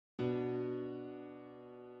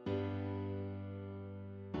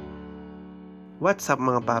What's up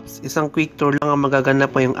mga paps? Isang quick tour lang ang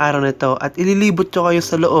magaganap ngayong araw na ito at ililibot ko kayo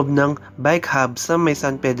sa loob ng bike hub sa may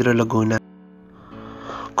San Pedro, Laguna.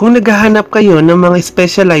 Kung naghahanap kayo ng mga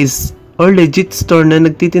specialized or legit store na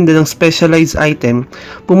nagtitinda ng specialized item,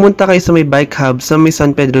 pumunta kayo sa may bike hub sa may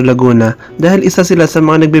San Pedro, Laguna dahil isa sila sa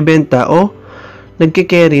mga nagbebenta o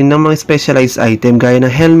nagkikerry ng mga specialized item gaya ng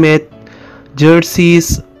helmet,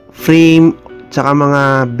 jerseys, frame, tsaka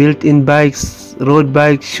mga built-in bikes, road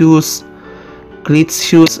bike, shoes, cleats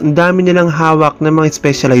shoes. Ang dami nilang hawak ng mga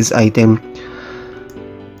specialized item.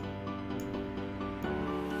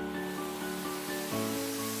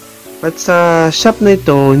 At sa shop na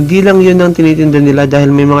ito, hindi lang yun ang tinitinda nila dahil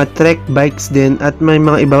may mga trek bikes din at may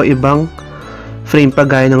mga ibaw-ibang frame pa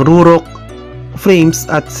gaya ng rurok frames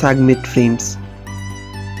at sagmit frames.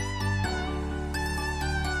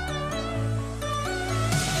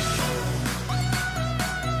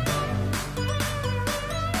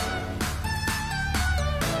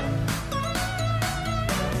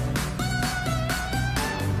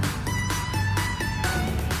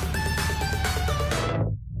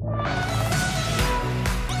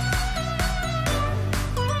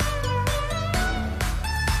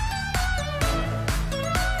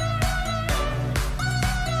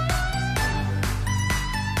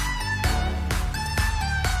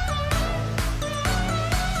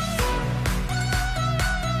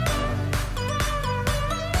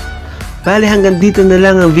 Bale, hanggang dito na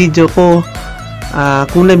lang ang video ko.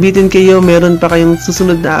 Kung nabitin kayo, meron pa kayong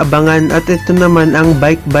susunod na abangan. At ito naman ang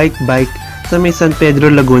bike sa may San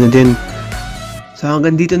Pedro, Laguna din. So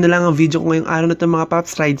hanggang dito na lang ang video ko ngayong araw na ito mga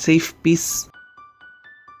paps. Ride safe, peace.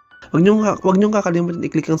 Huwag niyong kakalimutan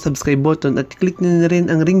i-click ang subscribe button at i-click niyo na rin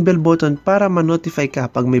ang ring bell button para ma-notify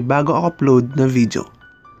ka pag may bago ako upload na video.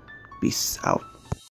 Peace out.